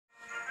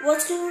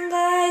What's going on,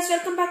 guys?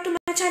 Welcome back to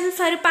my channel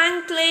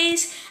Firepank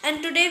Plays,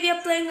 and today we are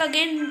playing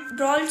again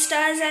Brawl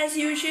Stars as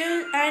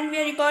usual, and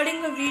we are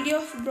recording a video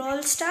of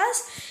Brawl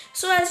Stars.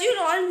 So as you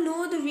all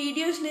know, the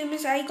video's name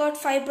is I got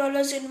 5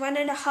 brawlers in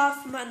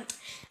 1.5 months.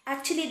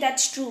 Actually,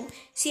 that's true.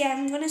 See,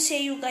 I'm gonna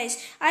say you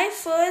guys, I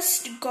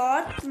first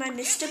got my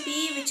Mr.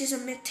 P, which is a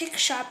mythic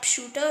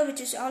sharpshooter, which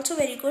is also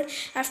very good.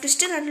 I have to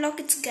still unlock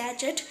its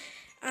gadget,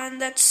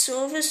 and that's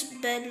service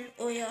bell.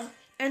 Oh yeah.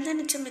 And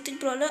then it's a mythic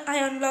brawler. I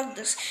unlocked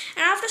this,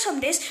 and after some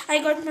days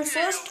I got my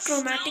first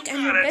chromatic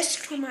and my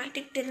best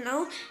chromatic till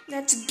now.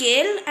 That's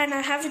Gale, and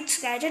I have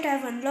its gadget.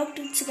 I've unlocked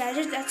its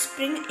gadget, that's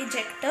Spring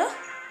Ejector,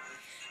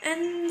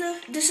 and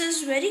this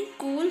is very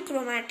cool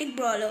chromatic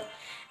brawler.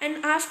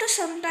 And after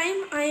some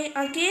time I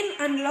again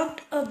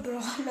unlocked a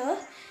brawler,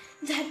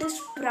 that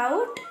is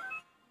Sprout.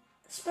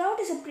 Sprout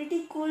is a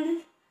pretty cool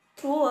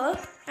thrower,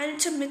 and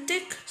it's a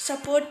mythic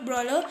support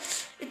brawler.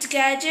 Its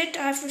gadget,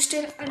 I have to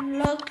still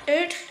unlock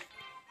it,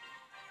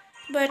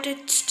 but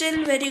it's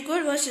still very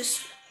good.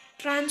 Versus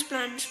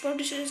Transplant,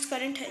 produces its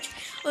current hedge.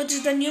 Oh, this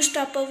is the new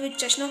star power which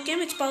just now came.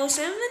 It's power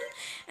 7.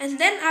 And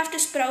then after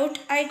Sprout,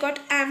 I got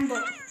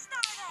Amber.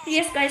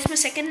 Yes, guys, my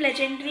second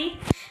legendary.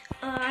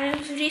 I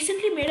have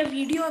recently made a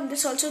video on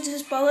this also. This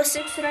is power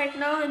 6 right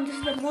now, and this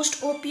is the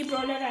most OP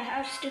brawler I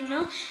have still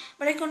now.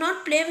 But I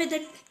cannot play with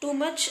it too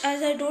much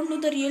as I don't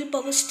know the real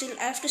power still.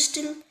 I have to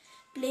still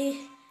play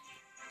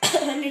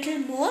a little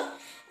more.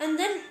 And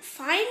then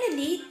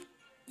finally,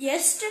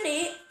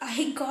 yesterday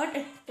I got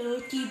a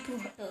turkey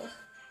brawler.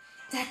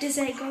 That is,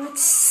 I got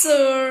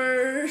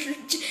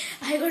Surge.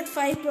 I got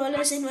 5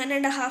 brawlers in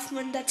 1.5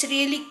 months. That's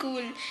really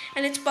cool.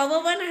 And it's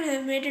power 1 and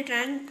I made it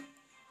rank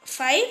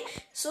 5.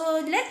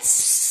 So let's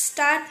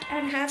start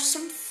and have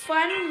some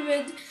fun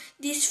with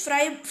these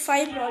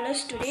 5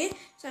 brawlers today.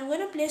 So I'm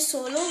going to play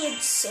solo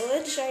with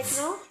Surge right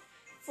now.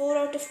 4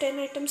 out of 10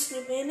 items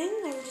remaining.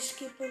 I'll just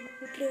keep on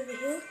quickly over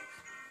here.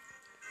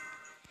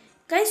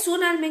 Guys,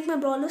 soon I'll make my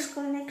brawlers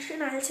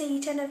connection. I'll say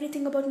each and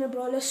everything about my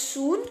brawlers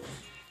soon.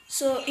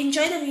 So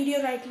enjoy the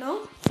video right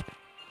now.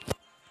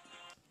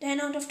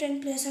 10 out of 10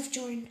 players have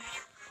joined.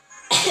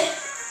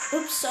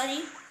 Oops,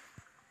 sorry.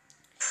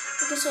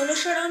 Okay, solo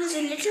showdown is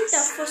a little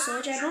tough for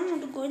Surge. I don't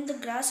want to go in the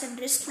grass and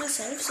risk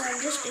myself, so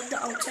I'll just take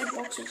the outside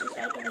box which is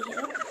right over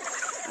here.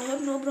 I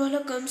hope no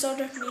brawler comes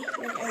out at me like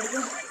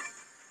Edgar.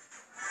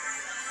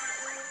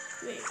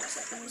 Wait a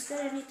second, is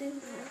there anything? No.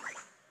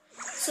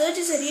 Surge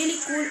is a really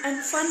cool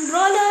and fun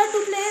brawler to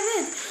play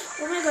with.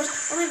 Oh my gosh,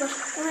 oh my gosh,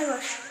 oh my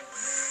gosh.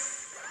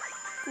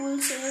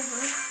 Cool save,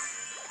 huh?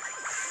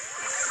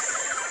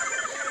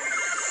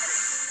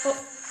 Oh,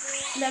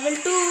 level 2.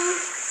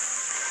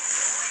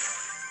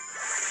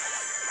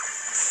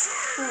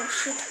 Oh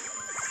shit.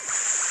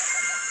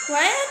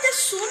 Why are there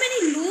so many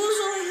loos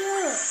over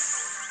here?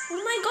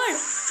 Oh my god.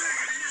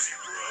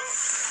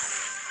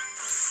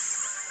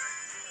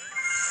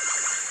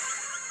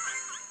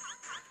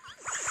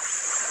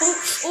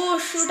 Oh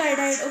shoot, I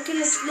died. Okay,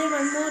 let's play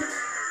one more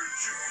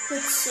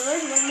with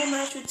Surge. One more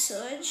match with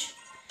Surge.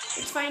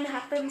 It's fine,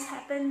 happens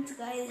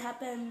guys,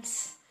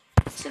 happens.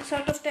 6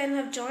 out of 10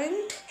 have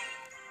joined.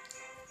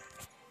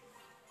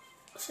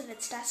 So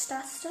let's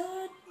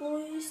start,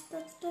 boys.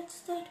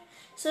 Start.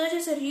 Surge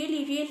is a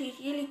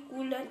really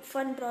cool and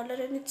fun brawler,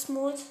 and it's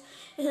most,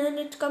 and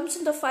it comes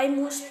in the 5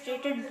 most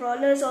rated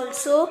brawlers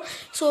also.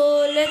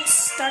 So let's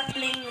start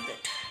playing with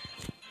it.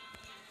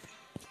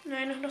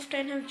 9 out of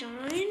 10 have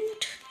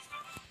joined.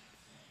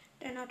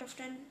 10 out of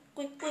 10.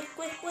 Quick.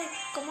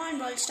 Come on,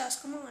 Brawl Stars,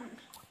 come on.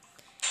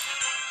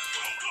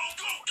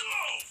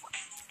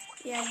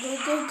 Yeah,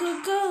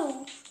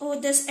 go. Oh,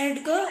 this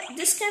Edgar.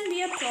 This can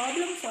be a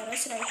problem for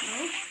us right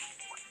now.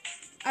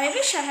 I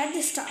wish I had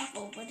this star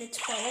power, but it's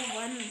power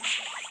 1.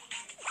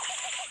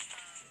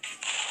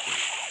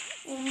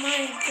 Oh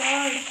my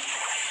god.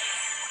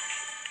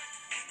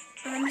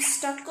 I'm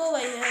stuck over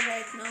here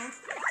right now.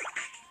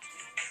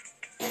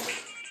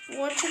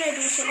 What should I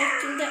do? Shall I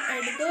kill the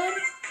Edgar?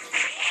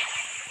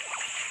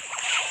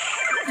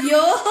 Yo,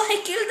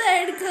 I killed the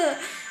Edgar.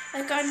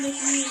 I can't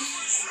make me.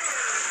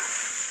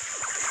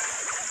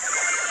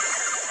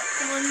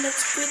 Come on,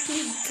 let's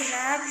quickly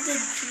grab the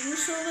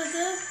juice over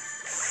there.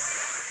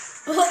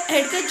 Oh,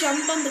 Edgar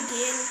jumped on the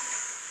Gale.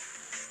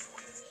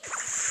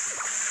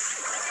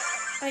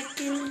 I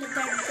killed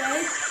that guy.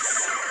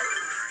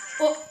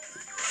 Oh,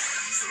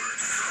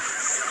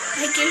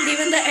 I killed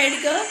even the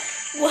Edgar.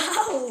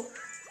 Wow.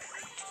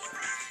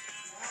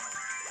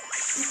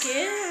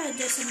 Okay,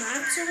 there's a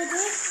max over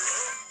there.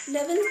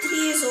 Level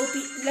 3 is OP.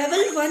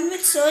 Level 1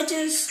 with Surge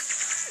is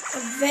a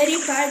very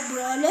bad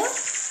brawler,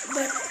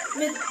 but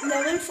with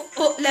level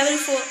 4, level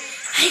 4.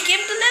 I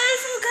came to level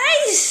 4,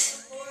 guys!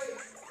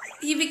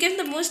 He became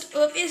the most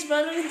OPS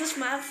brawler in this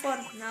map for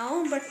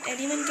now, but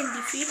anyone can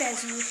defeat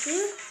as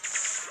usual.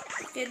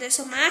 Okay, there's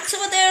a max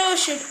over there. Oh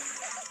shit.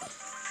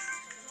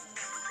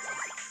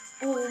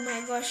 Oh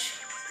my gosh.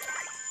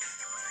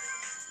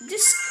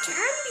 This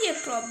can be a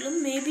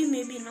problem,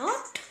 maybe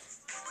not.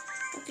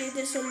 Okay,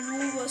 there's a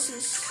Lou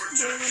versus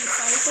going on a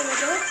fight over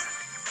there.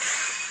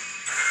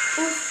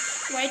 Oh,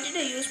 Why did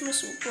I use my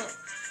super?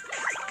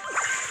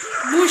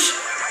 Bush!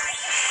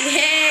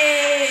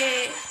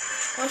 Yay!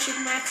 Oh shit,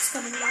 Max is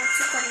coming, Max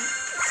is coming.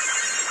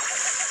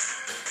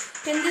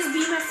 Can this be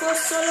my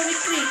first solo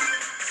victory?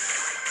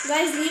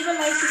 Guys, leave a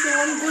like if you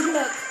want good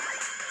luck.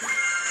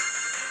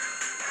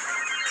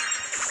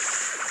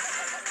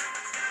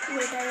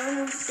 Wait, I don't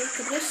want to take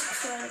a risk,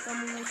 so I'll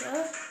come over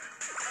here.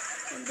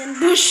 And then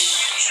bush!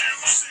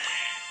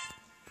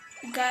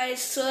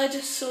 Guys, Surge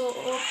is so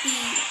OP.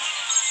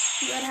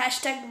 You are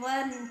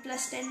 #1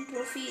 plus 10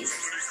 trophies.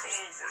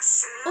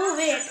 Oh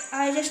wait,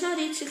 I just now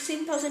reached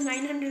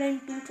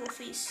 16,902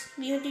 trophies,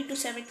 nearly to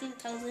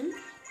 17,000.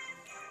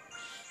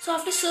 So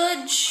after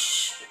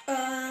Surge,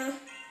 my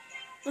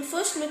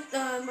first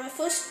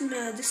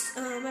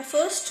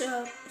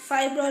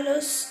 5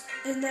 brawlers,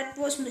 and that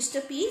was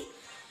Mr. P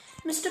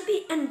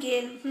and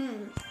Gale.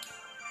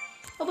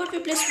 How about we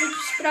play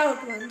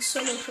Sprout once,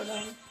 solo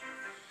showdown.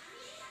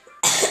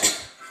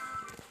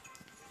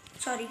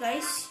 Sorry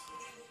guys,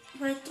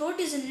 my throat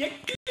is a little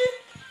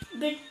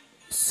bit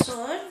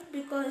sore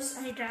because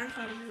I drank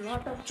a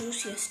lot of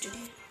juice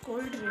yesterday.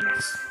 Cold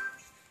drinks.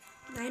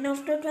 9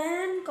 out of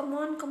 10. Come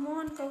on.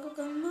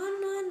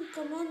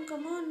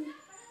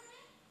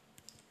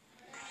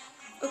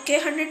 Okay,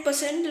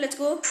 100%. Let's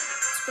go.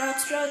 Sprout.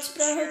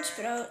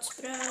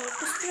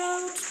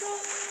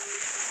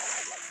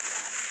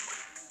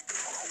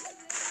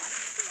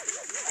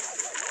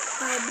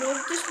 I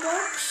broke this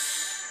box.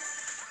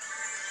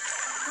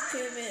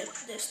 Okay, wait,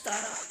 there's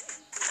Tara.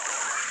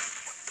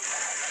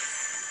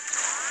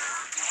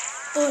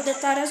 Oh, the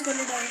Tara's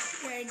gonna die.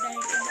 Yeah, it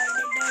died.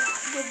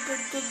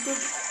 Good.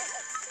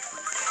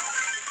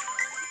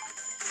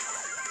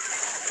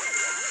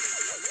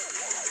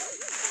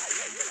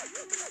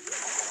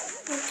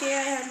 Okay, I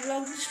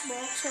unlocked this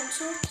box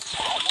also.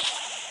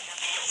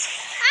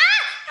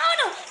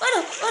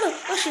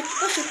 Oh shit.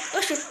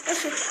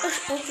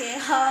 Okay,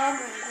 oh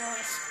my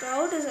gosh.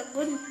 Sprout is a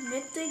good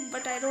mythic,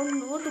 but I don't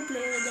know to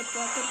play with it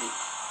properly.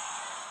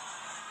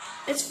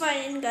 It's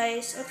fine,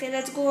 guys. Okay,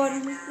 let's go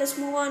on. Let's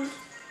move on.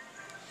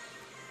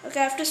 Okay,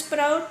 after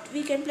Sprout,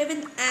 we can play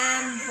with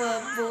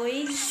Amber,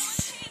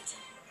 boys.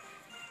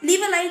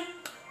 Leave a like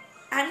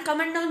and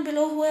comment down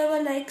below whoever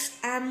likes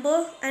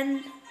Amber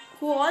and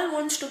who all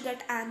wants to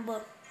get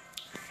Amber.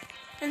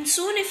 And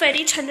soon, if I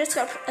reach 100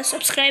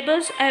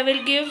 subscribers, I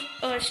will give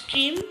a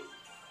stream.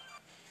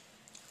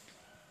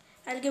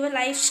 I'll give a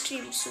live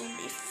stream soon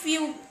if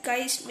you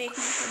guys make me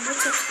 100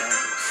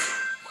 subscribers.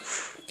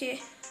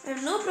 Okay, I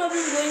have no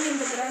problem going in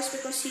the grass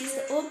because he's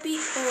the OP.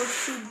 Oh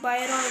shoot,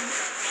 Byron.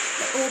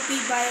 The OP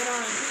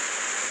Byron.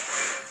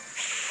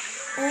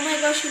 Oh my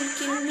gosh, he'll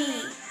kill me.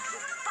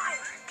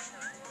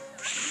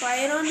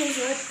 Byron is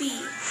OP.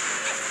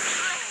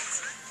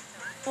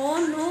 Oh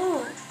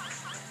no.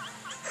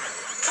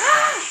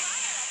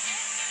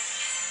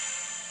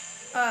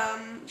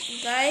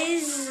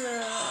 Guys,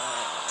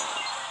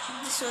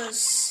 this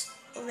was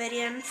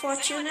very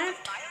unfortunate.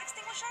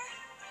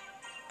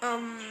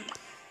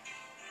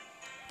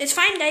 It's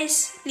fine,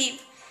 guys.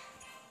 Leave.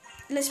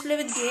 Let's play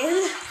with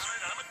Gale.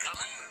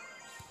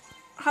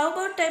 How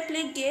about I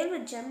play Gale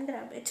with Gem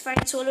Grab? It's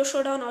fine. Solo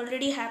showdown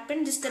already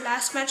happened. This is the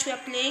last match we are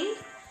playing.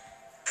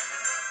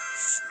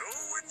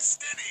 Slow and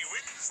steady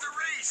wins the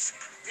race.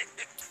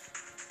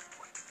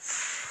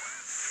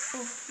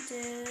 Oh,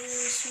 there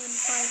is one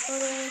Piper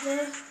over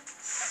there.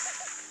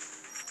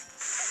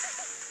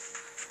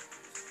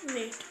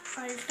 Wait,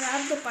 I'll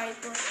trap the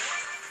Piper.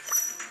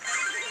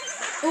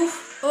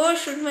 Oh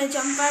shoot, my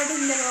jump pad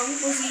in the wrong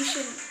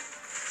position.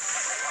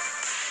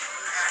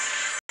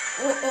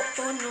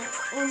 Oh no.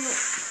 Oh,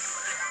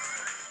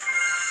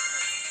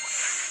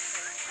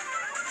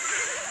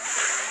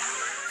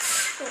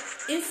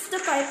 if the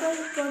Piper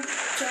got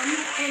jump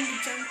on the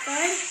jump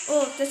pad,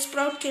 oh, the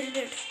Sprout killed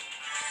it.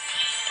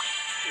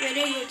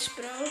 Very good,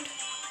 Sprout.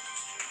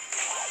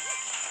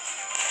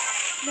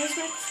 Let's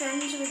make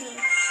friends with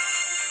her.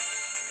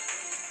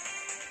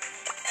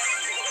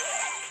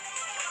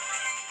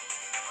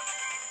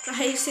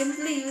 I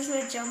simply use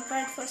my jump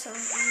pad for some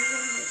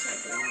reason which I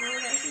don't know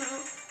right now.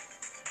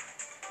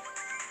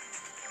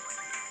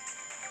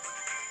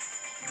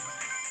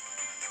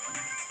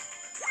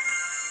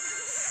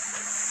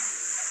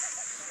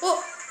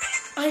 Oh,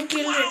 I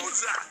killed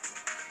it.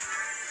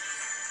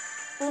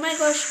 Oh my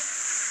gosh,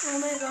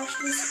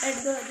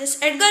 this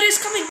Edgar is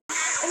coming.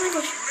 Oh my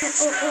gosh,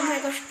 oh my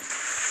gosh.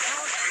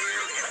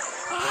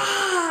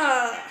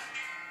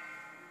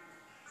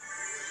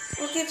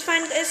 Okay, it's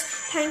fine, guys.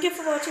 Thank you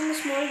for watching the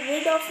small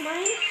video of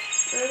mine.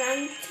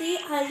 Rank 3.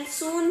 I'll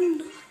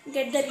soon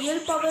get the real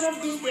power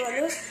of these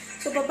brawlers.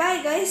 So bye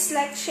bye, guys.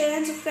 Like, share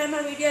and subscribe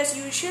my video as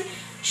usual.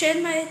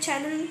 Share my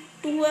channel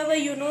to whoever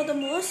you know the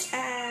most.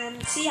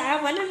 And see, I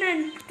have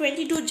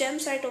 122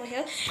 gems right over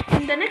here.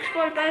 In the next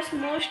Brawl Pass,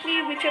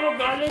 mostly whichever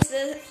brawler is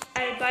there,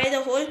 I'll buy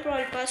the whole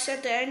Brawl Pass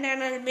at the end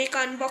and I'll make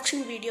an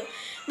unboxing video.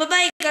 Bye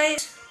bye,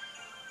 guys.